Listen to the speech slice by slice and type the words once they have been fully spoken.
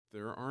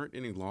There aren't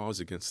any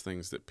laws against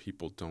things that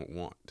people don't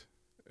want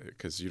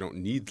because you don't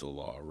need the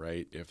law,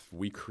 right? If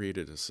we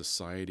created a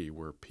society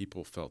where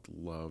people felt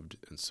loved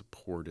and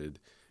supported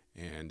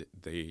and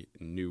they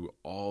knew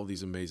all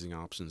these amazing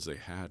options they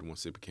had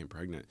once they became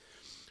pregnant,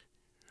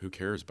 who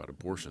cares about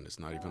abortion? It's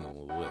not even on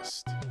the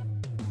list.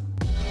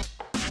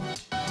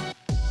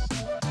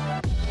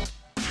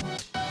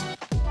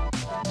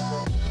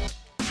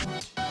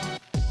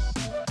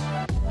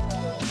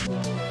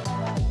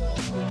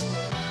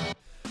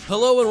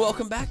 Hello and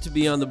welcome back to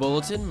Beyond the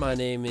Bulletin. My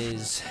name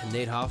is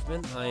Nate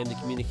Hoffman. I am the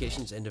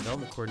Communications and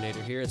Development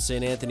Coordinator here at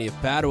St. Anthony of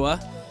Padua,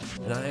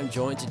 and I am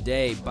joined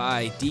today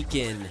by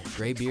Deacon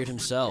Graybeard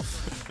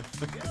himself,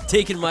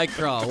 Deacon Mike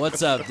Crawl.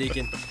 What's up,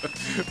 Deacon?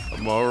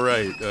 I'm all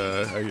right.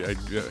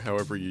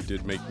 However, you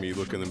did make me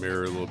look in the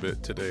mirror a little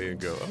bit today and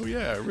go, oh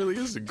yeah, it really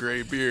is a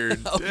gray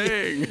beard.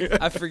 Dang.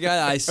 I forgot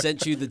I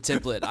sent you the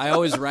template. I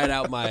always write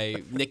out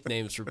my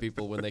nicknames for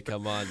people when they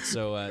come on,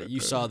 so you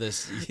saw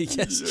this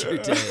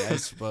yesterday, I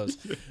suppose.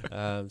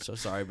 So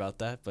sorry about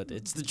that, but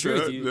it's the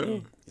truth.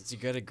 You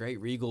got a great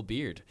regal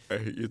beard.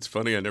 It's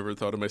funny. I never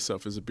thought of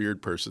myself as a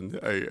beard person.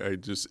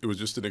 It was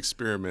just an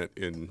experiment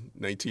in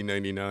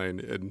 1999,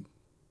 and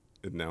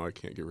now I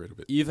can't get rid of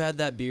it. You've had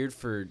that beard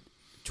for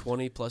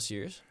 20 plus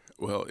years?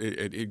 Well,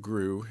 it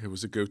grew. It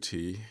was a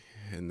goatee,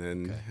 and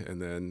then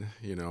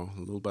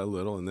little by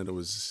little, and then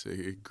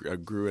I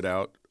grew it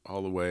out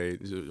all the way,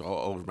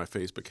 all over my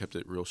face, but kept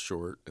it real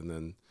short, and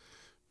then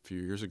a few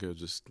years ago,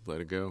 just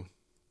let it go.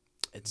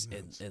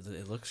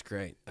 It looks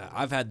great.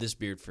 I've had this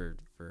beard for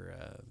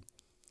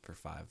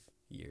 5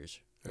 years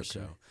or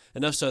so.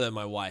 Enough so that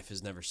my wife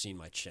has never seen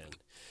my chin.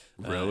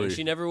 Really?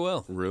 She never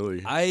will.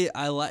 Really?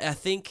 I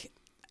think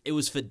it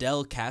was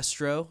Fidel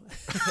Castro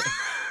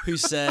who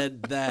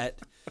said that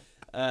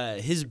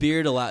his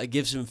beard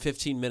gives him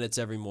 15 minutes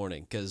every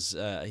morning because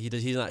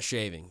he's not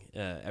shaving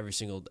every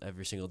single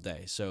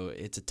day. So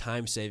it's a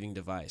time-saving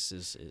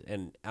device.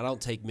 And I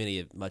don't take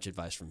much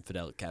advice from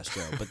Fidel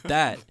Castro, but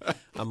that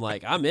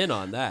I'm in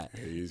on that.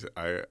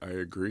 I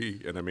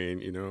agree, and I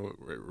mean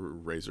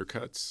razor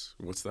cuts.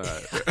 What's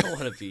that? I don't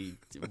want to be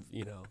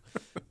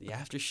the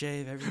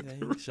aftershave,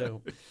 everything.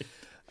 So.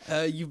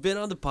 You've been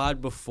on the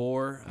pod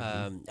before.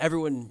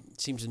 Everyone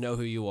seems to know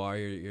who you are.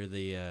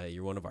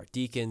 You're one of our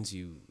deacons.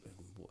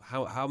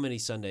 How many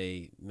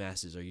Sunday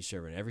masses are you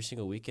serving? Every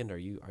single weekend? Are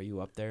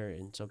you up there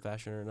in some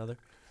fashion or another?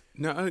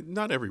 No,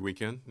 not every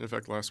weekend. In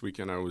fact, last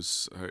weekend I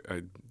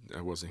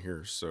wasn't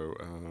here. So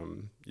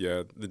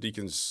the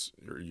deacons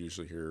are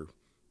usually here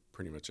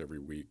pretty much every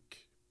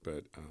week.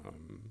 But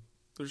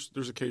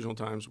there's occasional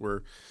times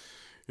where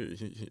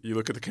you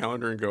look at the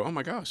calendar and go, oh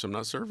my gosh, I'm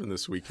not serving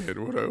this weekend.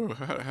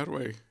 How do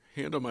I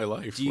handle my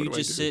life? Do you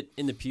just sit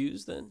in the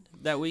pews then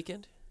that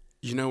weekend?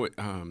 You know what?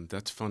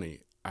 That's funny.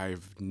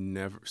 I've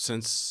never,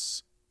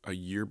 since a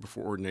year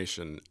before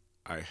ordination,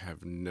 I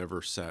have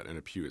never sat in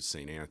a pew at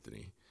St.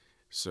 Anthony.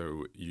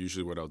 So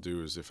usually what I'll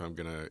do is if I'm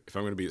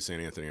gonna be at St.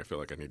 Anthony, I feel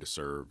like I need to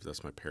serve.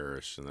 That's my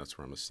parish, and that's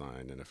where I'm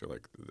assigned. And I feel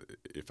like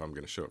if I'm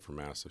gonna show up for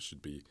Mass, I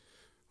should be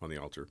on the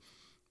altar.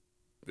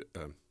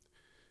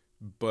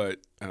 But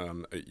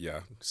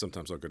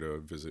sometimes I'll go to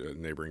visit a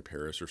neighboring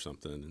parish or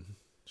something and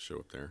show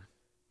up there.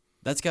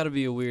 That's got to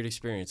be a weird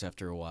experience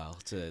after a while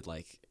to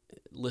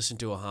listen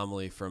to a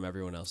homily from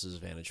everyone else's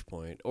vantage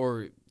point,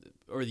 or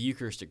the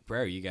Eucharistic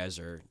prayer. You guys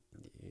are,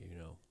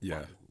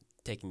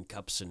 taking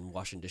cups and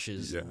washing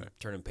dishes and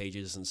turning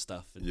pages and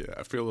stuff. And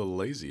I feel a little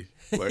lazy.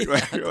 I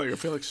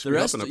feel like the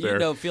rest up there. You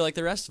don't feel like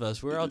the rest of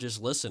us. We're all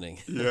just listening.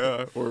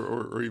 Yeah,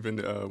 or even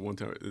one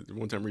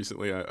time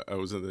recently, I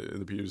was in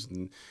the pews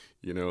and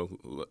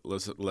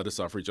let us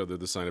offer each other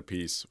the sign of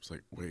peace. I was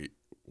like, wait,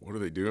 what are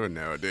they doing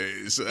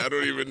nowadays? I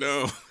don't even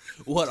know.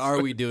 What are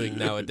we doing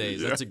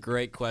nowadays? That's a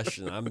great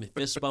question. I'm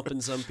fist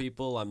bumping some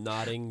people. I'm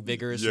nodding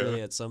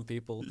vigorously at some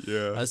people.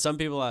 Yeah. Some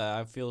people,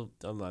 I feel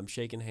I'm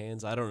shaking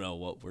hands. I don't know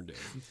what we're doing.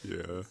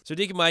 Yeah. So,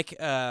 Deacon Mike,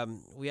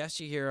 we asked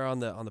you here on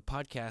the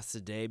podcast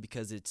today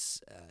because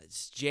it's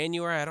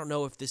January. I don't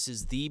know if this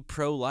is the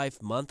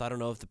pro-life month. I don't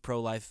know if the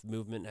pro-life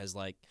movement has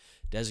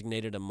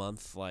designated a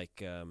month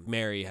like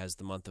Mary has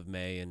the month of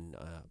May and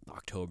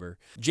October.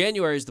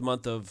 January is the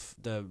month of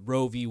the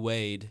Roe v.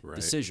 Wade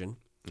decision.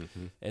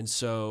 Mm-hmm. And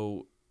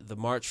so the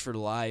March for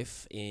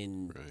Life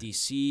in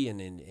D.C.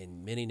 and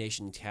in many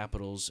nation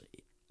capitals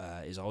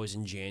is always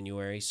in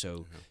January.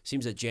 So it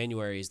seems that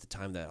January is the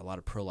time that a lot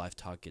of pro-life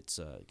talk gets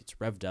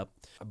revved up.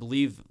 I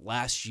believe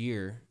last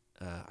year,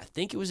 I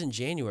think it was in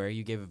January,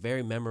 you gave a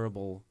very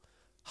memorable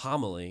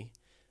homily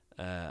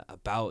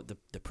about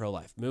the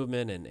pro-life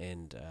movement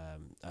and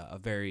a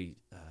very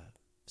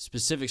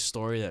specific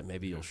story that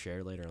maybe you'll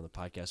share later on the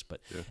podcast.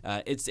 But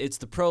it's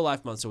the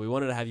pro-life month, so we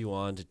wanted to have you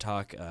on to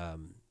talk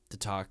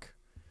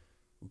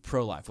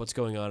pro-life. What's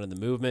going on in the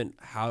movement?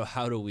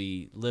 How do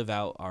we live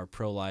out our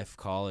pro-life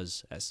call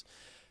as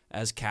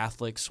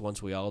Catholics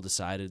once we all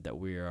decided that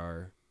we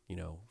are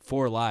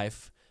for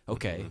life?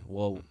 Okay,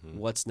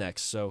 what's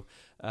next? So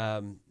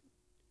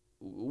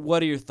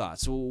What are your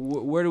thoughts?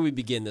 Where do we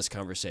begin this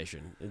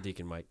conversation,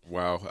 Deacon Mike?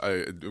 Wow,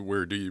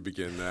 where do you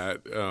begin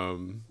that?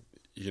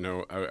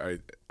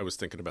 I was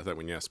thinking about that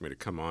when you asked me to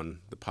come on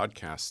the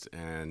podcast.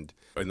 And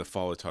in the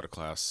fall, I taught a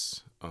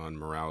class on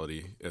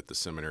morality at the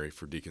seminary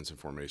for deacons in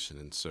formation.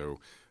 And so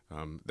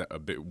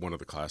one of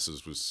the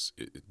classes was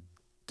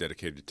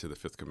dedicated to the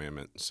fifth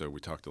commandment. So we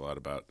talked a lot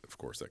about, of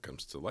course, that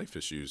comes to life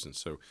issues. And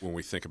so when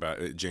we think about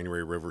it,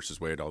 January Roe versus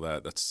Wade, all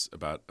that's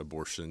about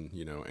abortion,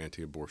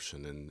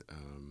 anti-abortion. And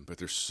but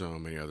there's so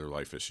many other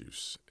life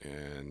issues.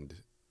 And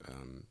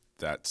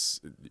that's,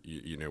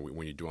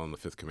 when you dwell on the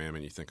fifth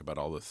commandment, you think about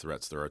all the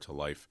threats there are to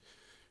life.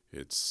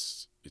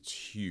 It's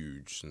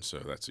huge. And so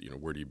that's,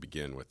 where do you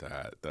begin with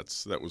that?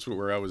 That was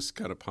where I was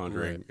kind of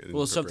pondering. Right.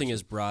 Well, something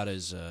as broad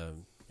as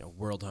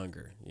world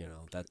hunger,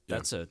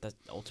 that's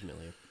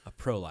ultimately a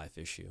pro-life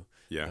issue.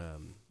 Yeah.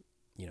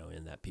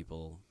 In that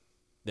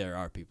there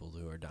are people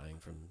who are dying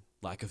from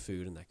lack of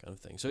food and that kind of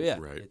thing. So yeah,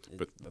 right.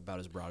 But about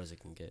as broad as it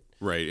can get.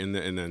 Right. And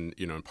then,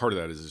 and part of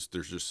that is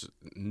there's just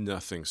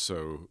nothing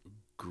so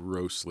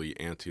grossly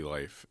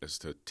anti-life as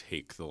to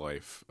take the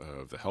life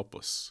of the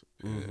helpless.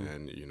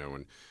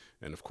 Mm-hmm.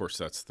 And of course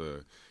that's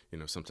the,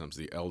 sometimes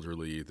the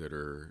elderly that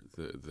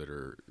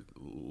are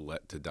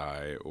let to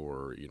die,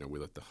 or, we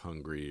let the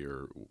hungry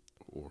or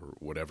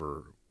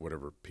whatever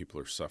people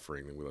are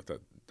suffering, and we let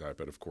that die.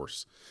 But of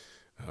course,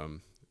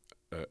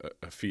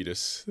 a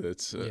fetus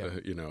that's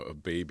a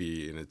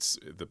baby, and it's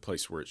the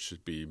place where it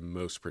should be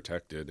most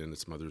protected in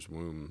its mother's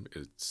womb.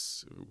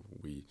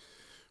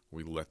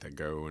 We let that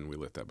go, and we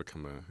let that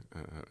become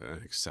an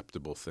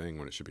acceptable thing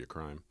when it should be a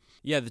crime.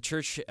 Yeah, the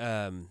church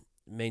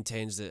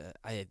maintains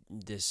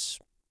this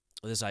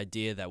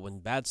idea that when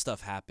bad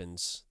stuff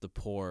happens, the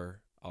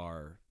poor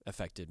are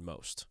affected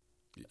most.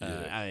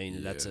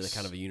 That's a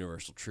kind of a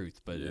universal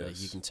truth, but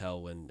you can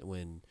tell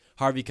when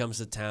Harvey comes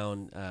to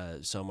town,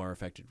 some are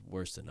affected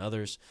worse than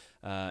others.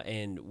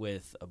 And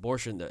with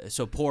abortion,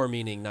 so poor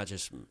meaning not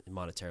just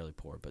monetarily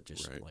poor, but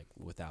just like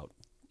without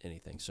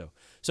anything.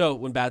 So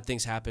when bad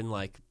things happen,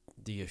 like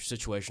the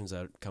situations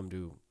that come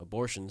to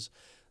abortions,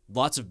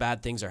 lots of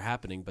bad things are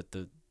happening, but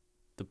the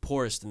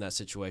poorest in that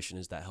situation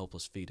is that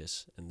helpless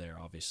fetus, and they're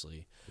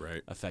obviously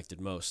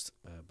affected most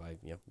by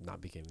not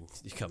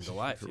become to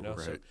life.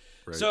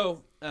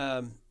 So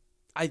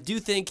I do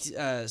think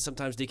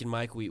sometimes, Deacon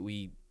Mike,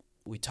 we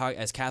talk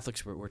as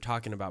Catholics. We're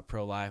talking about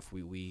pro-life.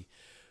 We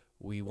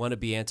want to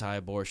be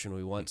anti-abortion.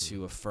 We want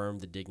to affirm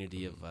the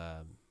dignity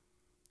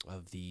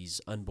of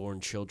these unborn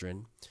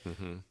children,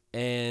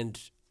 and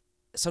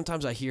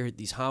sometimes I hear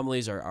these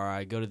homilies, or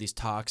I go to these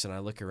talks and I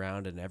look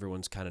around and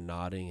everyone's kind of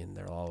nodding and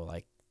they're all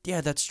like,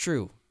 yeah, that's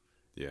true.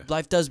 Yeah.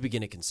 Life does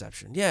begin at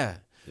conception. Yeah.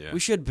 We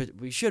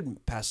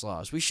should pass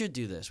laws. We should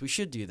do this. We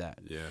should do that.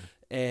 Yeah.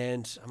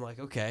 And I'm like,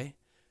 okay.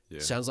 Yeah.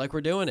 Sounds like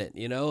we're doing it.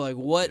 Like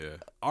what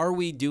are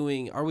we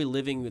doing? Are we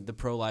living the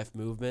pro-life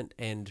movement?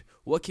 And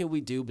what can we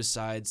do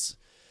besides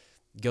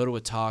go to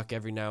a talk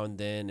every now and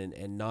then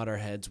and nod our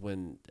heads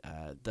when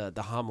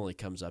the homily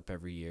comes up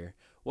every year?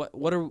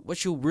 What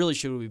should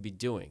we be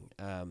doing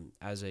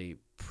as a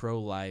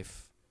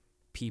pro-life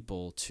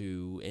people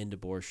to end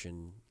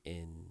abortion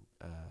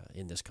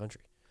in this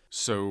country?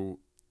 So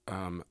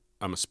I'm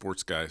a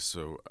sports guy,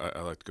 so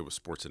I like to go with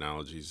sports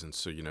analogies. And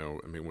so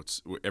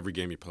every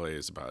game you play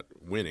is about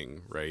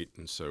winning, right?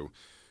 And so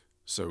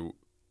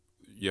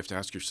you have to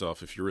ask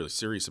yourself, if you're really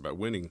serious about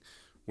winning,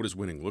 what does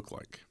winning look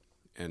like?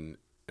 And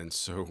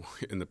so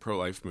in the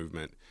pro-life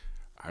movement,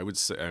 I would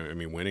say,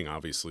 winning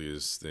obviously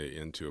is the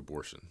end to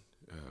abortion.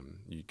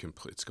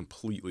 It's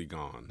completely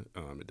gone.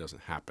 It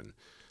doesn't happen.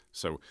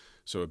 So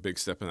a big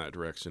step in that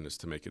direction is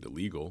to make it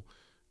illegal,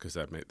 because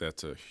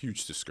that's a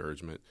huge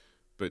discouragement.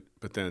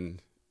 But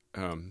then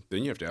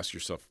you have to ask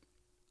yourself,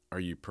 are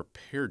you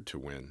prepared to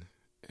win?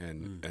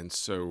 And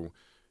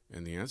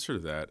the answer to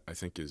that, I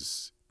think,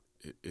 is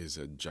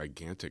a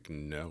gigantic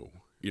no.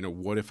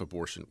 What if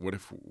abortion? What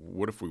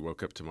if we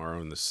woke up tomorrow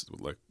and this,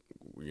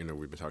 we've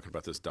been talking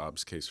about this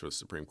Dobbs case for the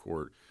Supreme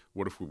Court.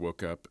 What if we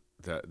woke up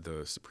that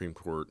the Supreme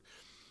Court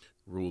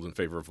ruled in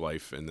favor of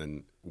life, and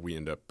then we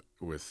end up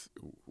with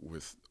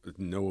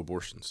no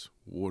abortions?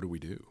 What do we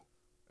do?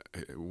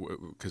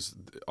 Because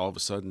all of a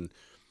sudden,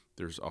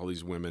 there's all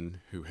these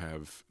women who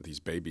have these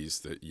babies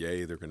that,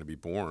 they're going to be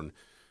born,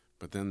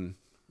 but then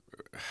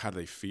how do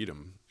they feed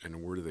them,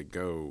 and where do they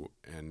go,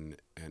 and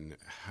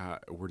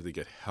where do they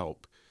get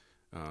help?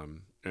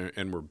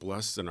 And we're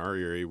blessed in our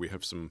area. We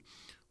have some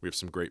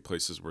great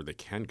places where they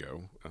can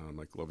go,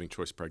 like Loving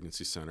Choice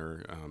Pregnancy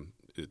Center.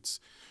 It's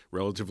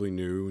relatively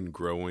new and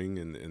growing,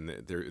 and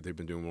they've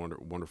been doing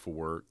wonderful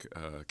work.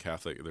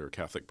 They're a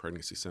Catholic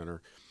pregnancy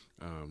center.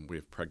 We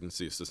have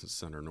Pregnancy Assistance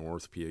Center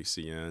North,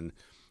 PACN.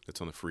 That's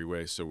on the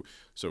freeway. So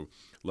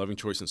Loving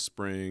Choice in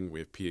Spring. We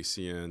have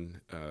PACN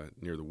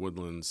near the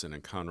Woodlands and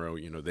in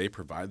Conroe. They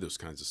provide those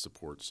kinds of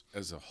supports.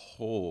 As a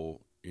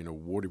whole,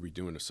 what are we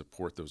doing to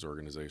support those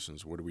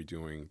organizations? What are we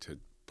doing to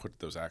put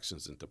those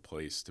actions into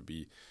place to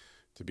be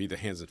the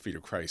hands and feet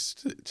of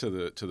Christ to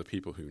the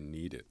people who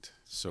need it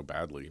so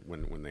badly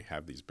when they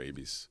have these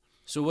babies?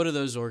 So what do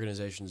those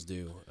organizations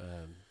do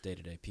day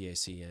to day?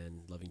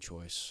 PACN, Loving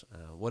Choice.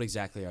 What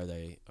exactly are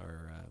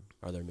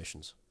their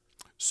missions?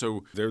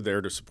 So they're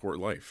there to support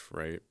life,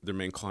 right? Their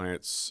main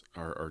clients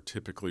are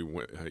typically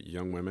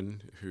young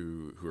women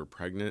who are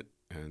pregnant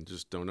and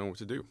just don't know what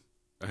to do.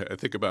 I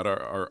think about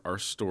our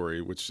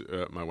story, which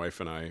my wife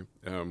and I,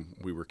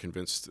 we were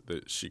convinced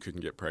that she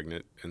couldn't get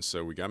pregnant. And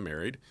so we got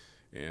married.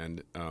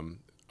 And on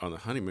the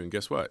honeymoon,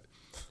 guess what?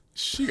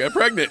 She got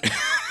pregnant.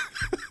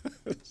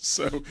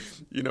 So,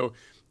 you know,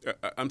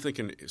 I'm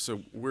thinking.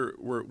 So we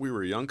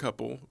were a young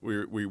couple.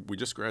 We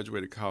just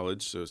graduated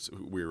college, so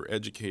we were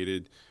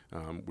educated.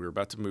 We were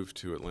about to move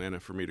to Atlanta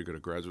for me to go to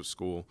graduate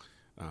school.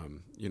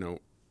 You know,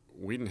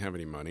 we didn't have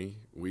any money.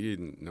 We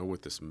didn't know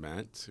what this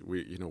meant.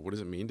 What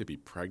does it mean to be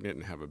pregnant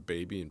and have a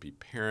baby and be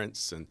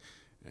parents, and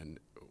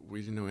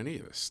we didn't know any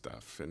of this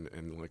stuff.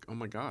 And like, oh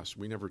my gosh,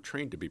 we never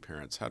trained to be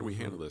parents. How do we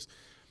handle this?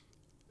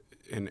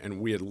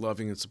 And we had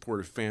loving and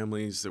supportive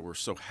families that were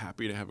so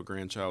happy to have a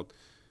grandchild.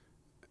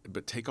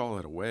 But take all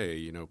that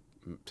away,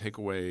 take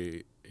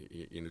away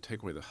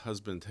the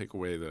husband, take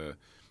away the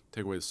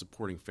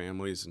supporting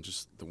families, and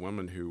just the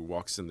woman who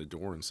walks in the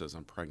door and says,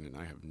 "I'm pregnant.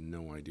 I have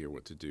no idea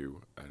what to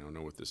do. I don't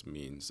know what this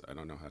means. I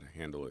don't know how to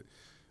handle it.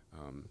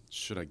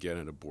 Should I get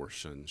an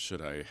abortion?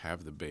 Should I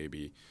have the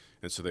baby?"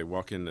 And so they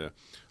walk into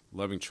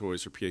Loving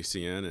Choice or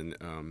PACN, and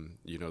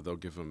they'll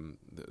give them,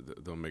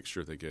 they'll make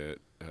sure they get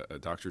a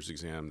doctor's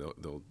exam.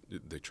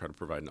 They try to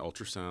provide an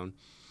ultrasound.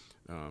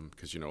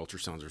 Because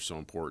ultrasounds are so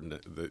important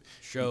that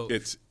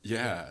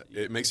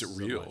it makes it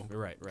real,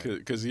 right?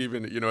 Because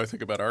even I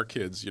think about our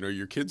kids.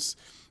 Your kids,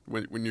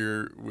 when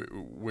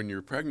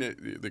you're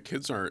pregnant, the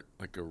kids aren't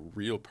like a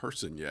real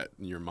person yet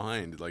in your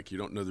mind. Like, you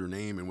don't know their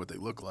name and what they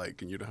look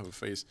like, and you don't have a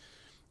face,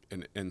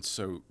 and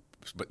so.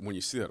 But when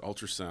you see that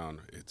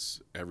ultrasound,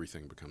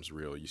 everything becomes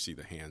real. You see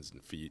the hands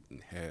and feet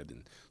and head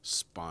and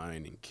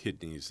spine and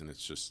kidneys, and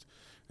it's just,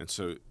 and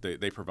so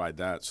they provide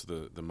that so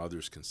the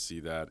mothers can see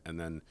that, and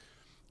then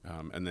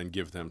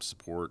give them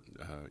support,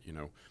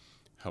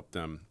 help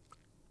them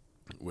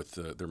with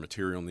their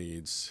material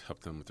needs,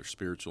 help them with their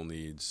spiritual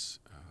needs,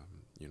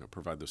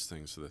 provide those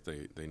things so that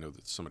they know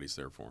that somebody's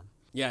there for them.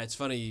 Yeah, it's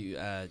funny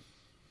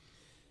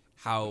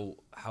how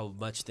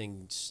much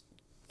things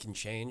can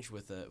change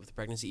with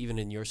pregnancy, even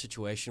in your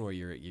situation where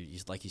you're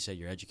like you said,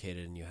 you're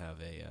educated and you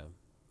have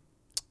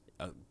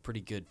a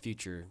pretty good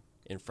future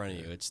in front of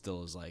you. It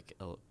still is like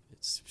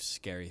it's a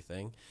scary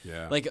thing.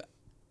 Yeah, like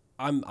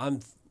I'm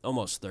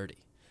almost 30.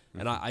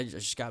 And I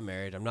just got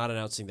married. I'm not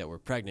announcing that we're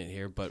pregnant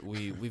here, but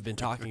we've been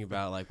talking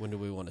about, like, when do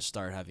we want to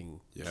start having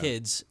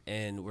kids?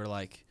 And we're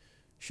like,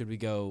 should we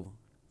go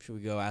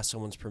ask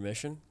someone's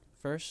permission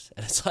first?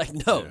 And it's like,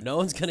 no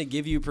one's gonna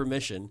give you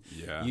permission.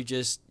 Yeah.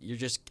 You're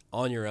just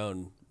on your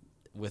own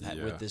with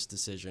this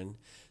decision.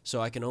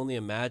 So I can only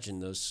imagine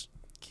those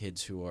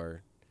kids who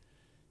are,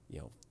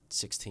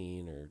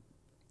 16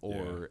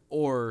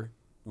 or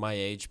my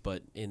age,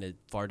 but in a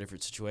far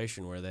different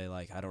situation where they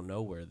like, I don't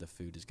know where the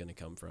food is going to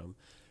come from.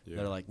 Yeah.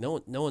 They're like,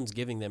 no one's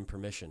giving them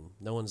permission.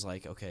 No one's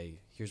like,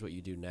 okay, here's what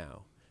you do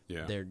now.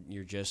 Yeah.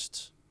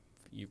 It's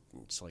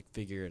like,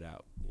 figure it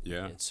out.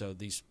 Yeah. And so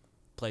these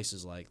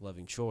places like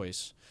Loving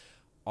Choice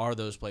are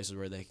those places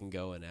where they can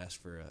go and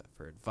ask for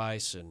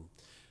advice and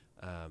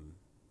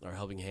or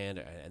helping hand,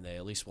 and they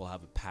at least will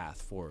have a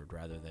path forward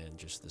rather than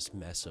just this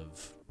mess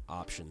of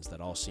options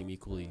that all seem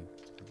equally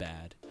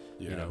bad.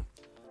 Yeah.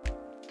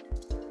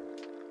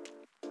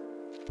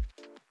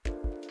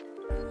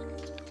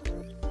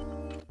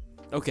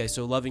 Okay,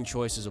 so Loving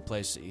Choice is a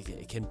place.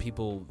 Can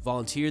people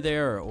volunteer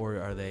there, or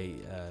are they?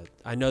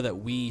 I know that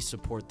we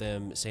support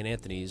them, St.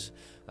 Anthony's,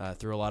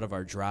 through a lot of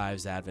our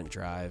drives, Advent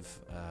Drive,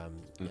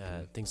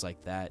 things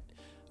like that.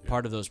 Yeah.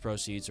 Part of those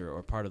proceeds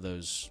or part of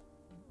those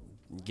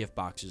gift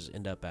boxes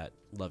end up at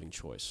Loving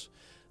Choice.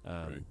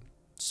 Right.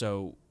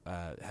 So,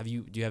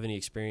 do you have any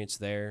experience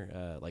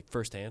there, like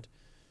firsthand?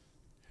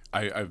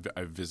 I've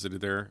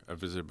visited there. I've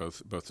visited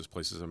both those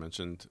places I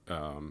mentioned.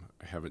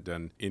 I haven't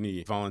done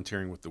any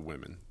volunteering with the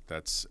women.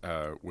 That's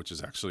which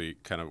is actually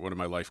kind of one of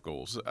my life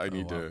goals. I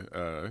need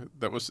to.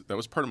 That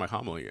was part of my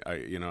homily.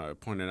 I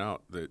pointed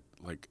out that,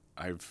 like,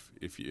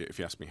 if you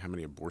ask me how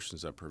many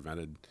abortions I've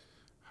prevented,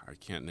 I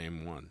can't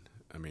name one.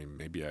 I mean,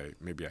 maybe I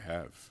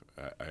have.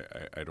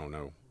 I don't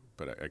know,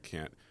 but I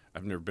can't.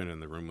 I've never been in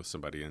the room with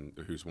somebody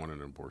who's wanted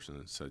an abortion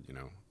and said,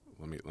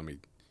 let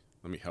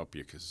me help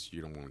you because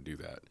you don't want to do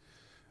that.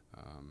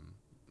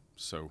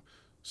 So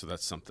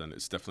that's something.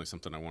 It's definitely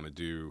something I want to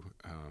do.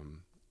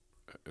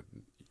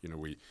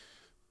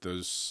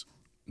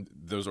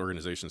 Those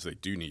organizations, they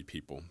do need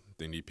people.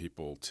 They need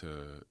people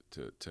to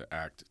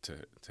act,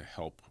 to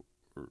help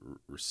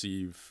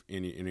receive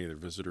any of their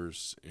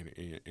visitors,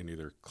 any of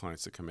their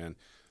clients that come in.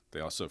 They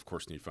also, of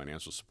course, need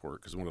financial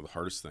support, because one of the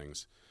hardest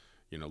things,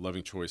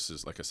 Loving Choice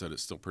is, like I said,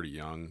 it's still pretty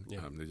young. Yeah.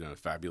 They've done a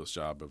fabulous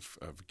job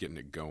of getting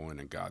it going,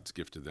 and God's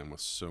gifted them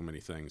with so many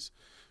things.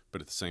 But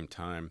at the same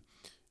time,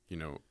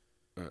 a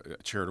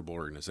charitable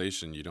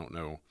organization, you don't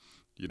know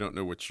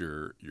what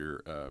your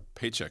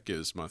paycheck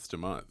is month to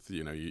month.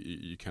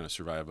 You kind of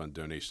survive on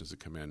donations that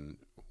come in,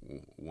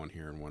 one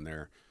here and one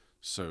there.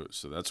 So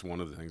that's one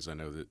of the things I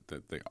know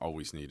that they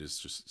always need is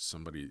just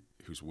somebody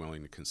who's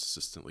willing to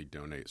consistently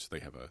donate, so they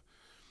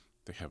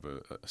have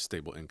a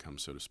stable income,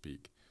 so to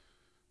speak.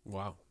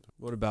 Wow.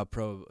 What about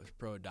pro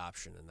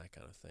adoption and that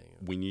kind of thing?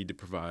 We need to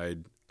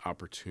provide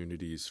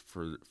opportunities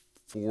for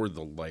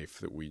the life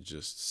that we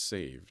just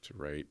saved,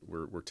 right?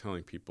 We're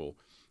telling people,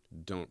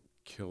 don't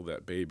kill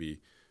that baby.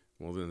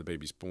 Well, then the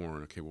baby's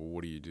born. Okay, well,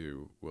 what do you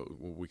do? Well,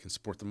 we can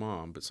support the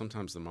mom, but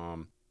sometimes the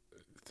mom,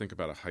 think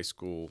about a high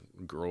school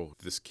girl.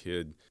 This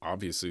kid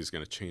obviously is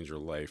going to change her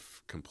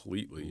life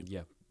completely.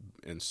 Yeah.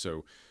 And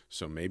so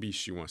maybe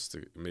she wants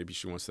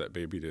that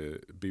baby to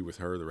be with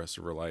her the rest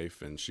of her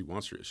life, and she's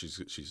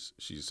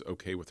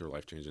okay with her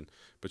life changing,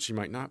 but she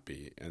might not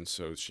be, and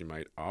so she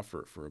might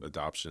offer it for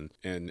adoption,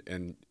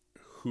 and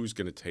who's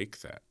going to take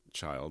that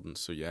child? And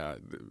so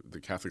the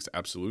Catholics,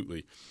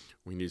 absolutely,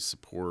 we need to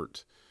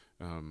support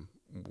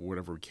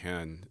whatever we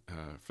can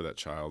for that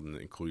child, and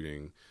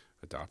including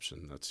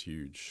adoption. That's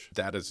huge.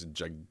 That is a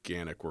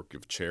gigantic work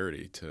of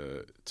charity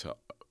to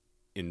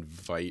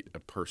invite a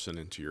person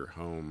into your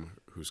home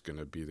who's going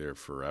to be there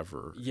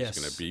forever. Yes.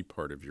 Who's going to be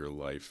part of your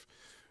life.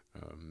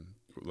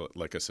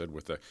 Like I said,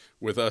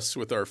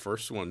 with our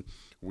first one,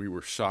 we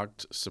were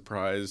shocked,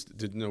 surprised,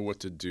 didn't know what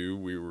to do.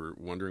 We were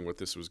wondering what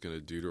this was going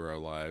to do to our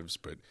lives,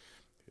 but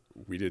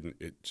we didn't.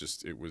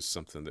 It was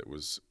something that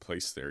was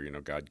placed there.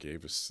 God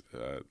gave us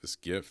this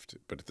gift,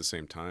 but at the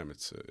same time,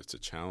 it's a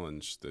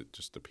challenge that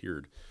just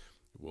appeared.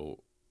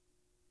 Well,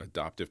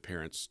 adoptive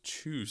parents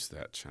choose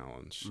that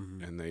challenge,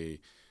 and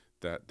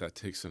that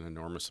takes an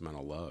enormous amount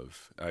of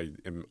love. I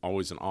am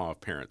always in awe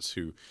of parents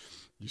who,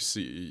 you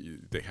see,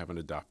 they have an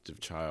adoptive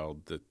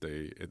child that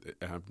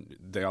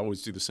they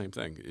always do the same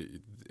thing.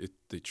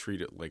 They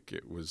treat it like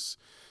it was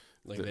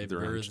like they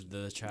birthed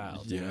the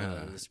child.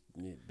 Yeah, this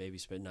baby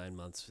spent 9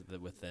 months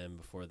with them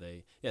before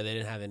they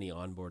didn't have any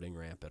onboarding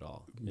ramp at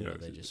all.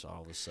 They just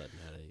all of a sudden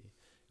had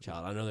a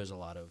child. I know there's a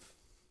lot of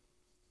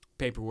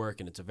paperwork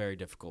and it's a very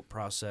difficult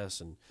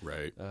process, and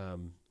right.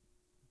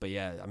 But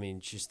yeah, I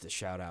mean, just a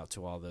shout out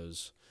to all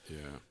those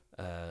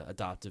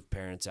adoptive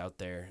parents out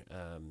there,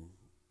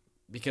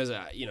 because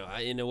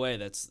in a way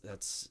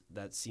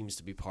that seems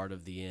to be part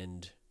of the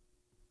end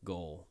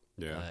goal.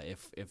 Yeah.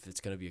 If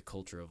it's going to be a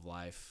culture of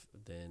life,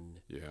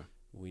 then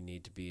we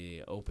need to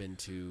be open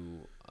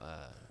to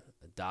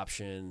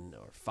adoption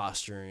or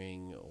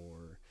fostering,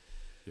 or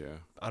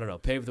I don't know,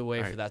 pave the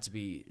way for that to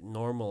be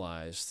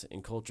normalized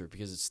in culture,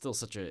 because it's still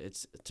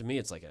to me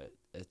it's like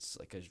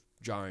a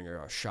jarring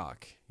or a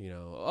shock,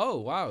 oh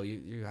wow,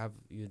 you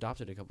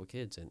adopted a couple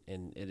kids,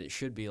 and it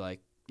should be like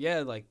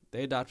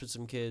they adopted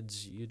some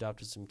kids, you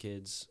adopted some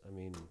kids. I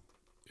mean,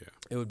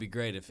 it would be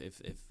great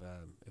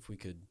if we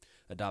could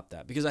adopt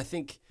that, because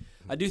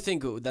I do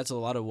think that's a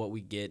lot of what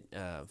we get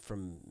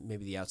from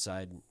maybe the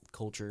outside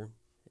culture.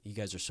 You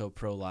guys are so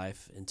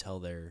pro-life until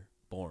they're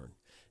born,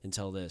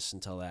 until this,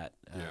 until that.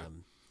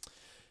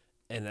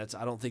 And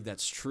I don't think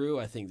that's true.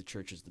 I think the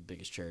church is the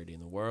biggest charity in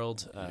the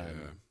world.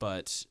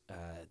 But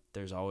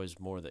there's always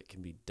more that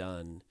can be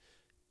done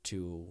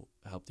to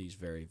help these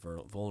very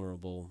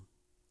vulnerable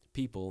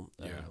people,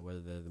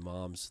 whether they're the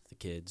moms, the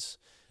kids,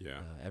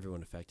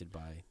 everyone affected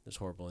by this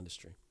horrible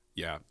industry.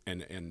 Yeah,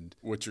 and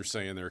what you're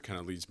saying there kind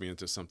of leads me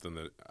into something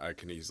that I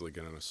can easily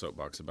get on a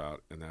soapbox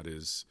about, and that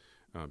is,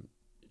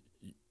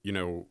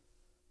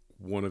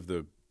 one of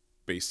the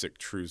basic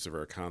truths of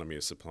our economy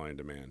is supply and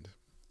demand,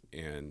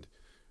 and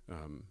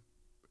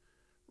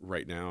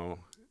right now,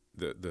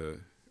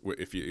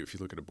 if you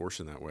look at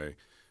abortion that way,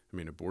 I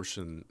mean,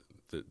 abortion,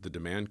 the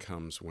demand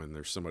comes when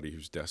there's somebody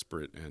who's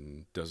desperate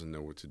and doesn't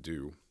know what to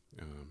do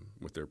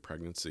with their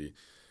pregnancy.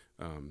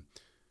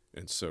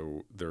 And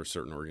so there are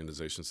certain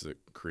organizations that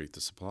create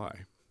the supply.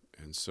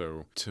 And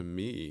so to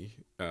me,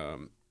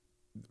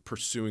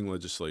 pursuing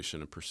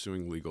legislation and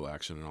pursuing legal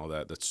action and all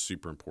that's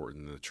super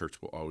important. And the church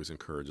will always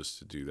encourage us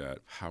to do that.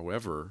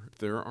 However,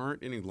 there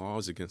aren't any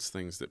laws against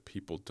things that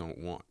people don't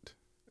want,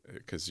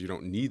 because you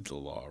don't need the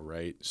law,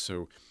 right?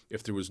 So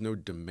if there was no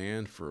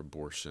demand for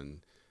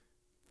abortion,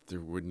 there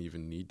wouldn't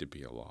even need to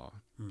be a law.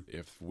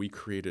 If we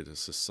created a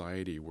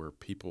society where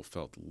people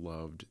felt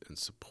loved and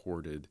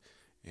supported,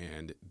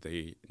 and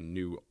they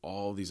knew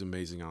all these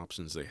amazing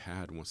options they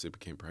had once they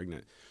became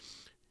pregnant,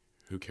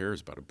 who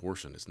cares about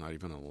abortion? It's not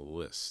even on the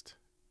list.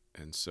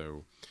 And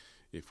so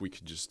if we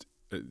could just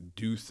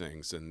do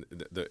things, and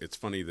it's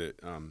funny that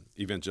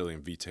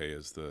Evangelium Vitae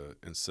is the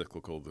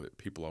encyclical that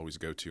people always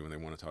go to when they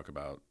want to talk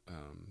about,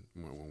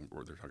 when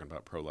they're talking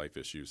about pro-life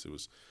issues. It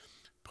was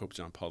Pope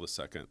John Paul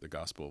II, the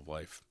Gospel of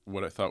Life.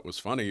 What I thought was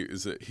funny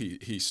is that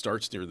he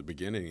starts near the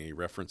beginning, and he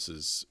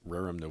references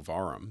Rerum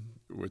Novarum,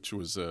 which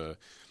was an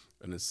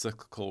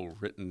encyclical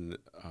written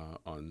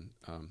on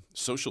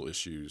social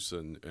issues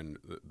and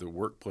the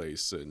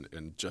workplace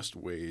and just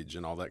wage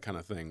and all that kind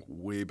of thing,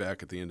 way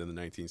back at the end of the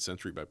 19th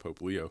century by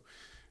Pope Leo.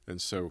 And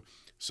so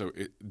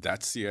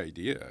that's the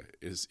idea,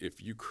 is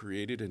if you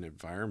created an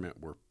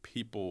environment where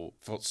people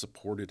felt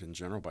supported in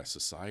general by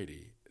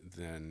society,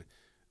 then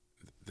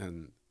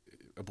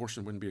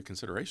abortion wouldn't be a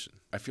consideration.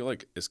 I feel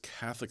like as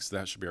Catholics,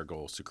 that should be our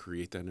goal, is to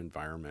create that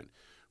environment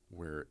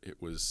where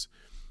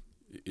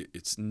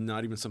it's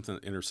not even something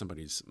that enters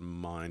somebody's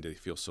mind. They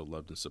feel so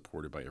loved and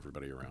supported by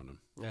everybody around them.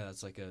 Yeah,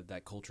 that's like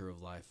that culture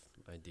of life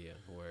idea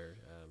where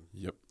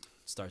Yep. it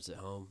starts at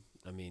home.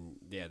 I mean,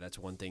 yeah, that's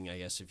one thing, I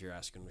guess, if you're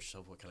asking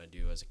yourself, what can I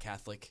do as a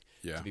Catholic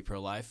to be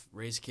pro-life?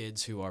 Raise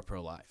kids who are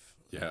pro-life.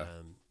 Yeah.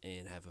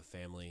 And have a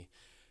family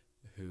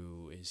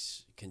who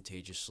is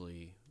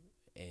contagiously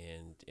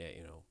and,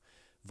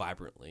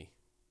 vibrantly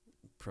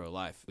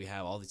pro-life. We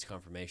have all these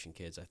confirmation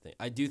kids, I think.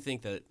 I do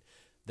think that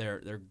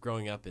they're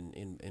growing up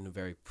in a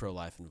very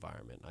pro-life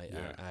environment.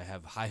 I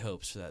have high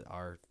hopes that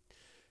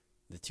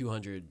the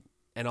 200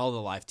 and all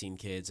the Life Teen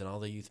kids and all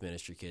the youth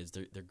ministry kids,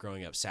 they're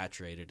growing up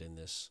saturated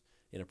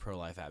in a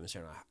pro-life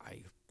atmosphere.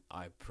 And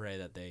I pray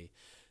that they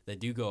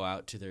do go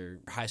out to their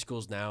high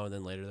schools now and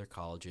then later their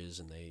colleges,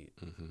 and they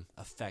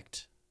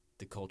affect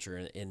the culture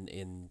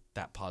in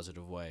that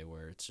positive way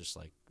where it's just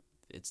like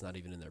it's not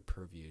even in their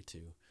purview to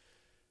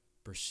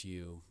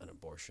pursue an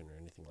abortion or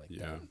anything like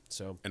that.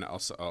 So, and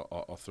also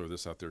I'll throw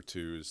this out there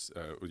too, is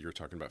you're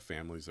talking about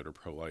families that are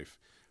pro-life.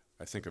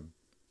 I think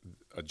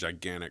a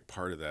gigantic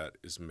part of that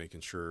is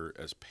making sure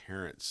as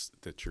parents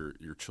that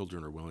your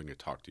children are willing to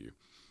talk to you.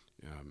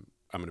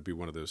 I'm going to be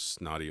one of those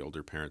snotty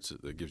older parents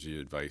that gives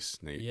you advice,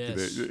 Nate.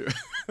 Yes.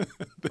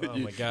 Oh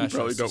my gosh! You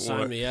probably don't sign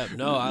want me up.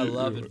 No, I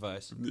love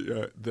advice.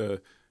 Yeah,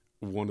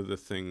 one of the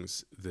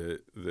things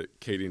that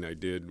Katie and I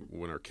did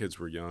when our kids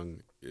were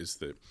young is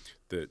that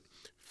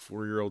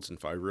 4-year-olds and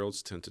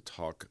 5-year-olds tend to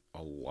talk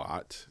a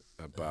lot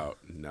about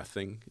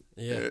nothing.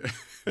 Yeah,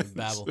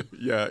 babble.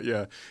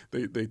 Yeah.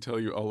 They tell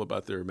you all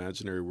about their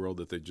imaginary world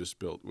that they just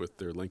built with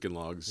their Lincoln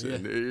Logs,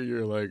 and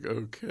you're like,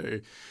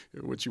 okay,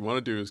 what you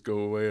want to do is go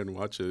away and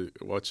watch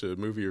a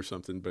movie or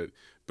something, but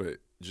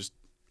just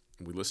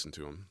we listen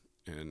to them,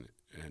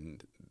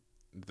 and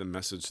the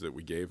message that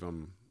we gave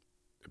them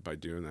by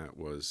doing that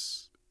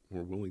was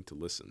we're willing to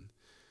listen,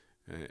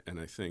 and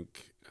I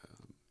think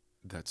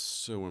that's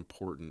so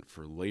important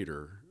for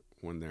later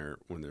when they're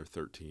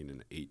 13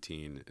 and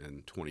 18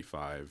 and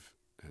 25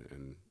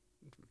 and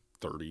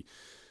 30,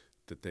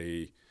 that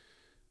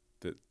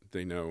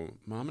they know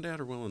mom and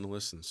dad are willing to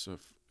listen. So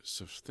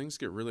if things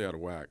get really out of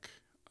whack,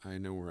 I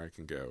know where I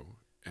can go.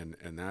 And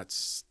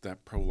that's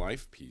that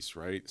pro-life piece,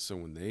 right? So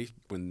when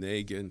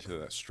they get into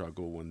that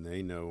struggle, when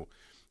they know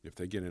if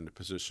they get in a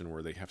position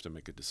where they have to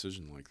make a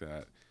decision like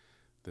that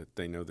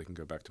they know they can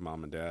go back to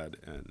mom and dad,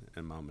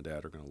 and mom and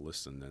dad are going to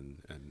listen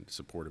and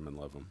support them and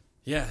love them.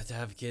 Yeah, to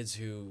have kids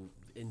who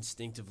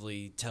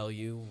instinctively tell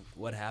you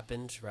what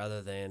happened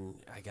rather than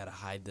I got to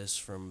hide this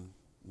from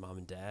mom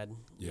and dad,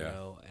 you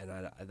know,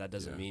 and that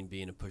doesn't mean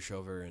being a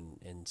pushover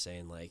and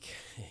saying like,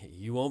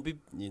 you won't be,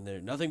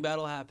 nothing bad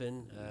will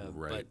happen.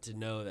 Right. But to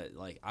know that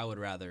like, I would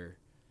rather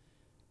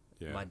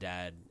my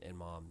dad and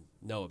mom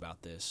know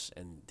about this,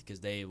 and because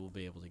they will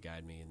be able to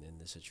guide me in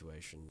this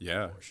situation.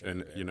 Yeah.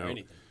 And or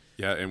anything.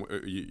 Yeah, and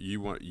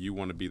you want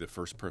to be the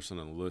first person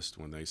on the list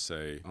when they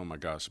say, "Oh my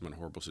gosh, I'm in a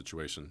horrible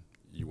situation."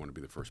 You want to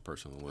be the first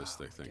person on the list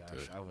they think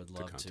I would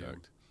love to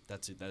contact.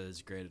 That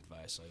is great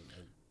advice.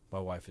 My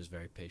wife is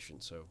very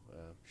patient, so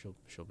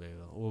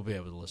we'll be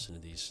able to listen to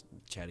these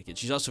chatty kids.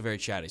 She's also very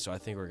chatty, so I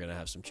think we're gonna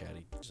have some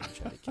chatty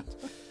kids.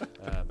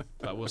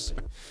 But we'll see.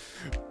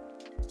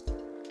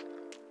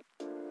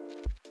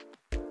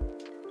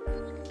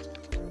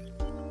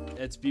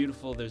 It's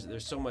beautiful.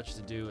 There's so much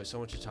to do. There's so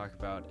much to talk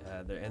about.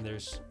 And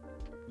there's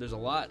a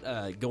lot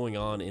going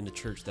on in the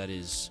church that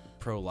is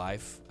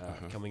pro-life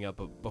coming up.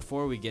 But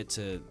before we get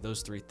to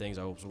those three things,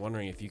 I was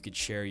wondering if you could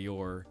share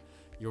your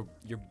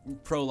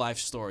pro-life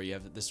story. You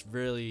have this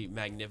really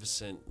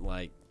magnificent,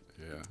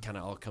 kind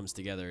of all comes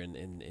together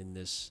in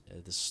this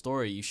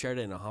story. You shared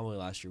it in a homily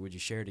last year. Would you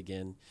share it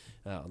again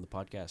on the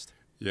podcast?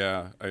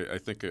 Yeah, I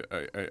think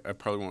I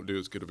probably won't do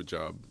as good of a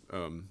job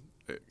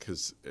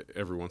because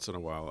every once in a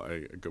while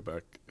I go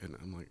back and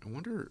I'm like, I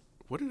wonder,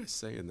 what did I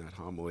say in that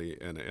homily?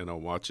 And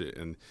I'll watch it,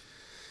 and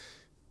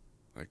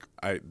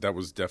that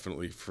was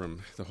definitely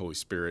from the Holy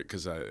Spirit,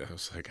 because I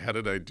was like, how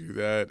did I do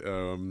that?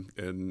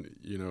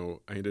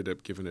 And I ended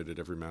up giving it at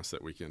every mass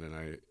that weekend, and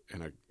I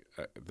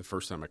the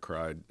first time I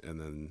cried, and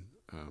then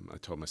I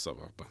told myself,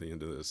 by the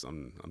end of this,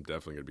 I'm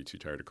definitely gonna be too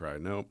tired to cry.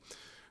 No,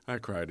 I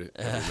cried at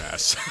every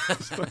mass,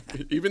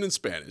 even in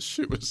Spanish.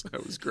 I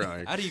was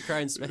crying. How do you cry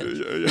in Spanish?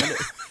 Yeah.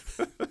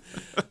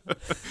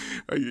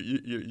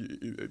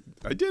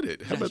 I did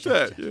it. How about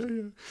that?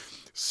 Yeah.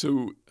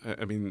 So,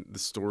 I mean, the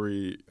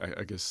story,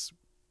 I guess,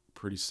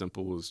 pretty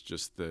simple, is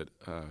just that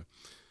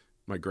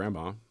my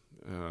grandma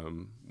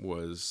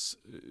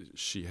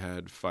she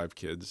had 5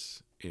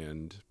 kids,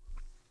 and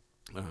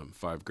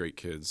 5 great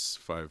kids,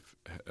 5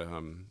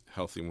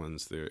 healthy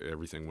ones.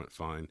 Everything went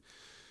fine.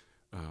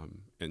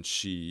 And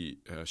she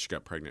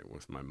got pregnant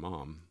with my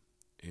mom,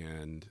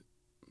 and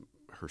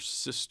her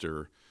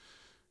sister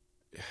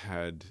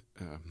had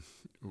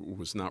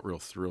was not real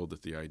thrilled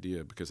at the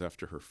idea, because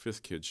after her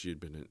fifth kid,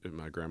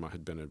 my grandma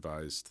had been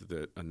advised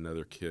that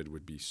another kid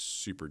would be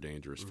super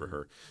dangerous for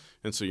her.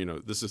 And so,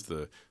 this is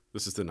the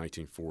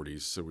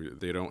 1940s, so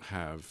they don't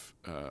have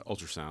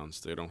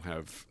ultrasounds, they don't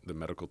have the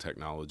medical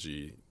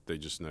technology. They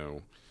just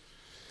know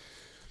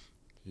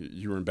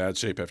you were in bad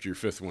shape after your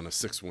fifth one. A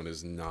sixth one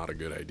is not a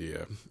good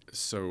idea.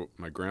 So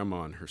my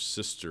grandma and her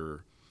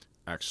sister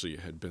actually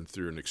had been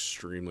through an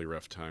extremely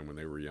rough time when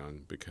they were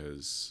young,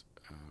 because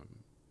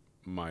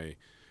my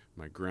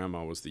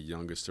grandma was the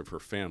youngest of her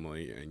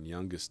family, and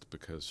youngest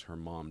because her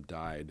mom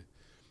died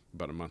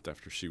about a month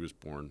after she was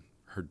born.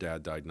 Her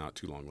dad died not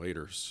too long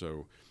later.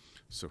 So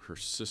her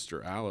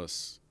sister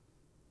Alice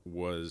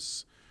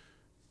was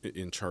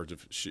in charge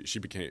of, she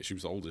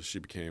was oldest. She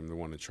became the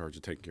one in charge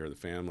of taking care of the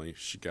family.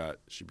 She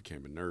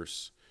became a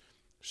nurse.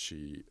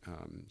 She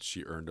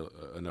earned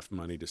enough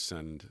money to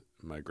send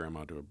my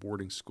grandma to a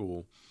boarding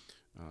school.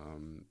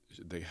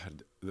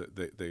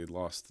 They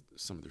lost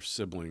some of their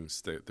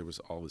siblings. There was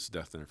all this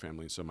death in their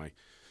family. And so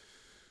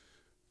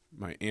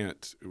my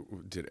aunt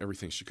did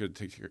everything she could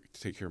to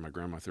take care of my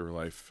grandma through her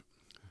life.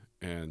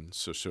 And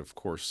so she, of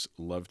course,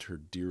 loved her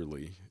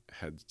dearly,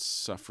 had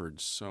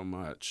suffered so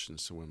much. And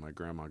so when my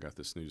grandma got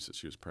this news that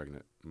she was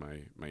pregnant,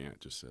 my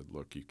aunt just said,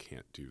 "Look, you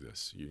can't do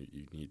this. You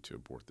need to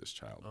abort this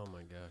child." Oh,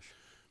 my gosh.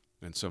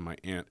 And so my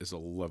aunt is a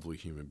lovely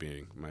human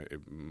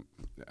being.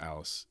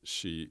 Alice,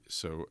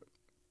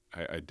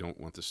 I don't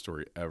want the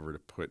story ever to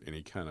put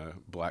any kind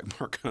of black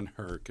mark on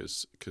her,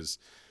 because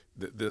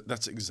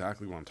that's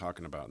exactly what I'm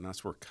talking about. And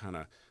that's where kind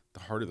of the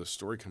heart of the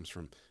story comes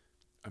from.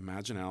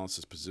 Imagine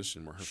Alice's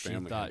position, where She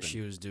thought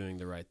she was doing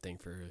the right thing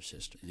for her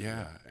sister.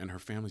 Yeah, and her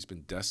family's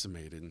been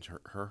decimated, and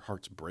her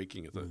heart's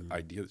breaking at the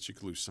idea that she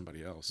could lose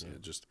somebody else. Yeah.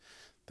 And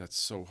that's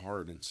so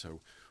hard. And so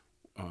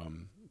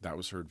that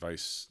was her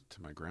advice to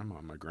my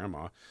grandma. My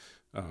grandma,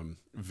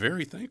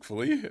 very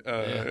thankfully,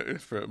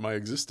 for my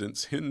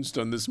existence hinged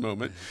on this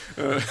moment.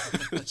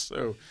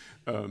 So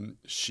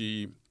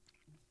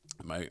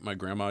my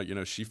grandma,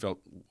 she felt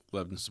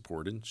loved and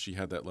supported. She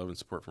had that love and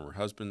support from her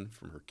husband,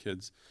 from her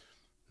kids.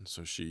 And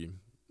so she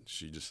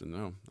just said,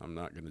 "No, I'm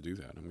not going to do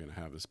that. I'm going to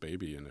have this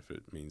baby, and if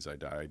it means I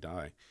die, I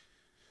die."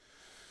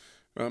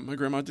 My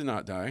grandma did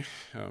not die.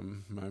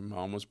 My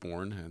mom was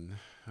born, and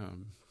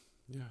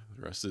the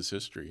rest is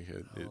history.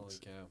 Holy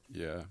cow!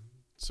 Yeah.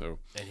 So.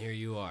 And here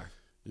you are.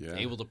 Yeah.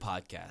 Able to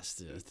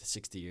podcast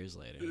 60 years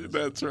later.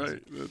 That's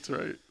right. That's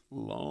right.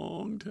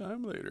 Long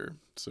time later.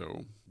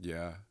 So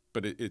yeah,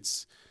 but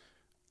it's.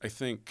 I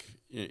think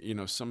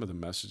some of the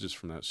messages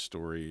from that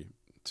story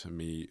to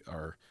me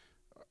are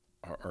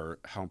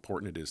how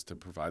important it is to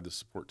provide the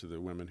support to the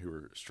women who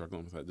are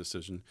struggling with that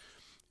decision,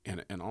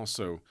 and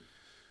also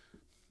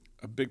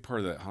a big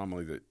part of that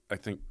homily that I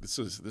think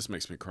this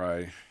makes me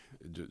cry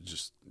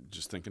just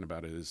thinking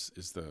about it is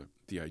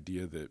the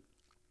idea that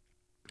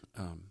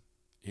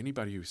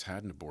anybody who's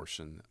had an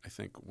abortion, I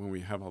think when we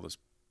have all this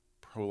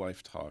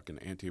pro-life talk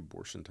and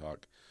anti-abortion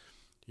talk,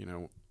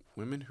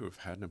 women who have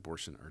had an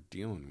abortion are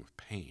dealing with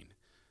pain.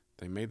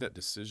 They made that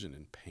decision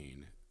in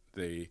pain.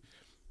 They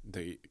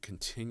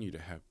continue to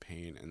have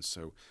pain, and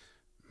so,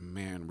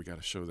 man, we got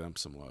to show them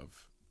some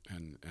love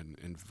and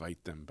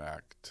invite them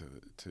back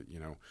to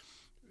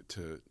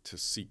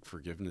seek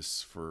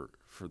forgiveness for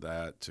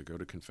that, to go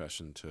to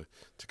confession, to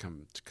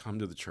come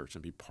to the church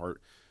and be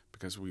part,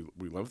 because we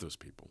love those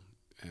people,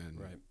 and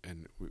right.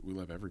 And we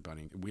love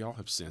everybody. We all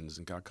have sins,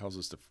 and God calls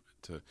us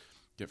to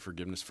get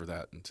forgiveness for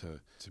that, and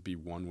to be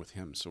one with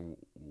Him. So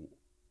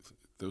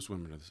those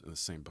women are in the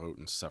same boat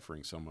and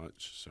suffering so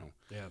much. So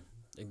yeah.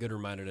 A good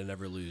reminder to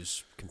never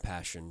lose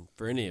compassion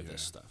for any of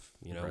this stuff.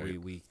 Right.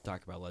 We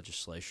talk about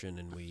legislation,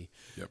 and we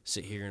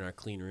sit here in our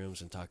clean rooms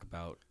and talk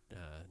about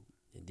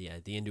the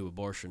end to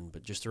abortion,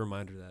 but just a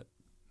reminder that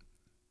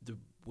the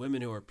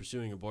women who are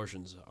pursuing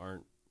abortions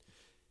aren't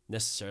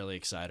necessarily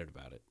excited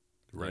about it.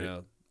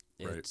 Right.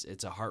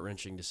 It's a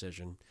heart-wrenching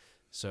decision,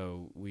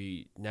 so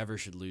we never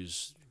should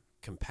lose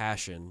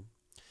compassion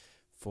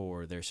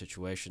for their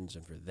situations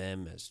and for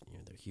them as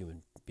they're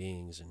human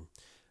beings. And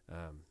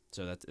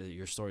so that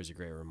your story is a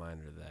great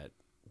reminder that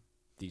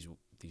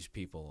these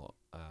people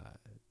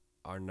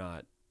are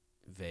not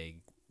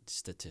vague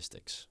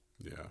statistics.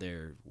 Yeah,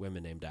 They're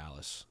women named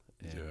Alice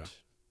and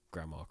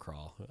Grandma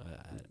Crawl.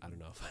 I don't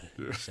know if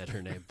I said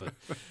her name, but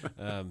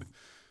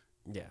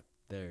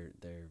they're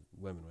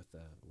women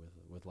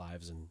with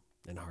lives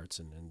and hearts,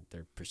 and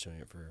they're pursuing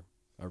it for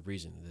a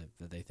reason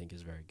that they think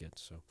is very good.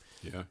 So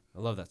yeah, I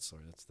love that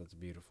story. That's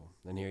beautiful.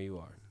 And here you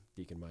are,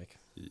 Deacon Mike.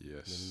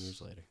 Yes. Many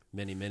years later.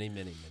 Many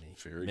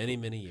Very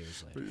many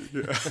years later.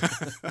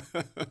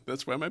 Yeah.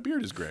 That's why my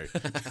beard is gray.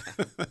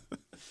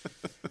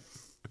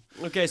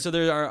 Okay, so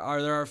there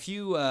are a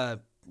few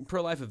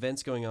pro-life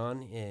events going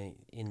on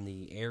in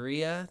the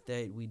area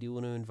that we do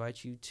want to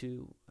invite you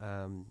to.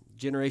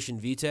 Generation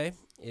Vitae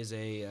is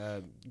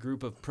a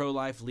group of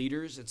pro-life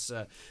leaders. It's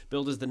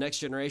billed as the next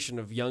generation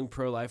of young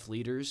pro-life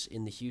leaders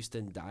in the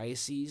Houston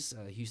Diocese.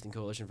 Houston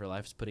Coalition for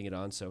Life is putting it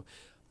on. So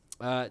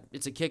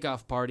It's a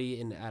kickoff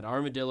party at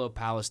Armadillo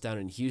Palace down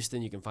in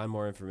Houston. You can find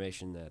more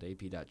information at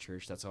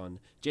ap.church. That's on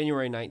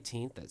January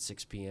 19th at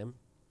 6 p.m.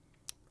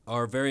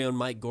 Our very own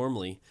Mike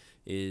Gormley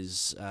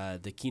is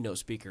the keynote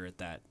speaker at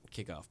that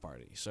kickoff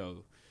party.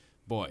 So,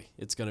 boy,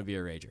 it's going to be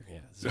a rager. Yeah.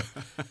 So,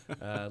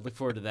 look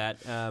forward to that.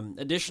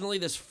 Additionally,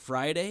 this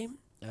Friday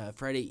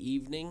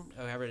evening,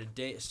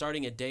 we're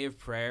starting a day of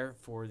prayer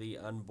for the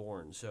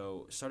unborn.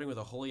 So, starting with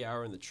a holy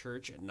hour in the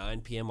church at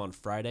 9 p.m. on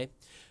Friday,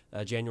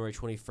 January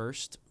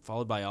 21st,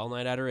 followed by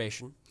all-night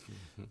adoration.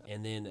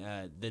 And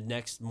then the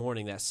next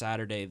morning, that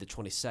Saturday, the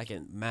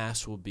 22nd,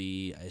 Mass will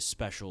be a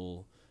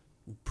special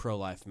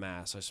pro-life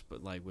Mass,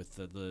 like with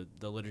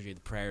the liturgy of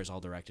the prayers all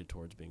directed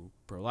towards being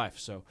pro-life.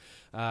 So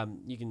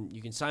you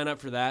can sign up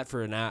for that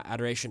for an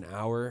adoration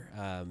hour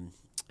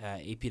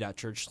at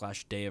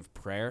ap.church/day of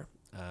prayer.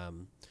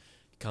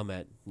 Come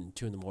at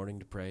 2 in the morning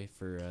to pray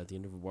for the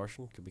end of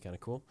abortion. Could be kind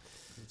of cool.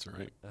 That's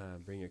right.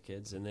 Bring your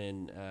kids. And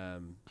then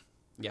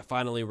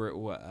finally,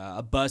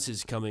 a bus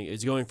is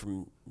going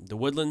from the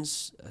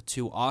Woodlands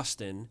to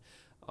Austin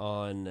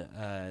on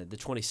the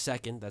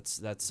 22nd.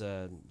 That's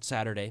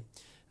Saturday,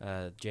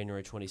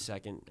 January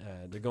 22nd.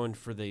 They're going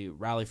for the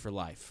Rally for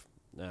Life.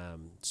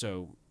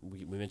 So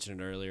we mentioned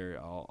it earlier.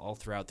 All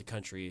throughout the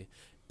country,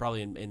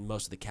 probably in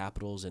most of the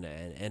capitals and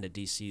at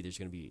D.C., there's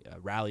going to be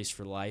rallies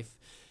for life.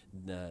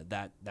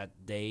 That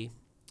day,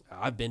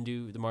 I've been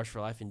to the March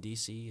for Life in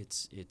D.C.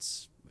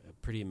 It's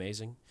pretty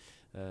amazing.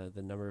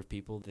 The number of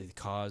people, the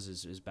cause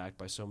is backed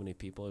by so many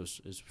people.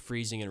 It was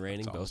freezing and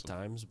raining both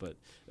times, but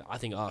I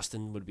think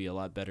Austin would be a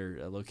lot better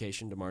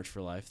location to March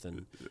for Life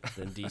than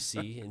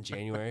D.C. in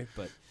January.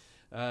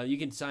 But you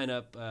can sign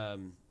up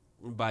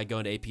by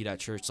going to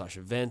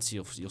ap.church/events.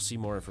 You'll see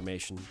more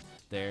information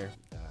there.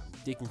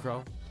 Deacon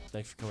Crow,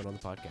 thanks for coming on the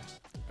podcast.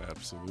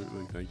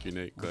 Absolutely. Thank you,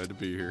 Nate. Glad to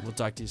be here. We'll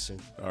talk to you soon.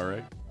 All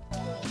right.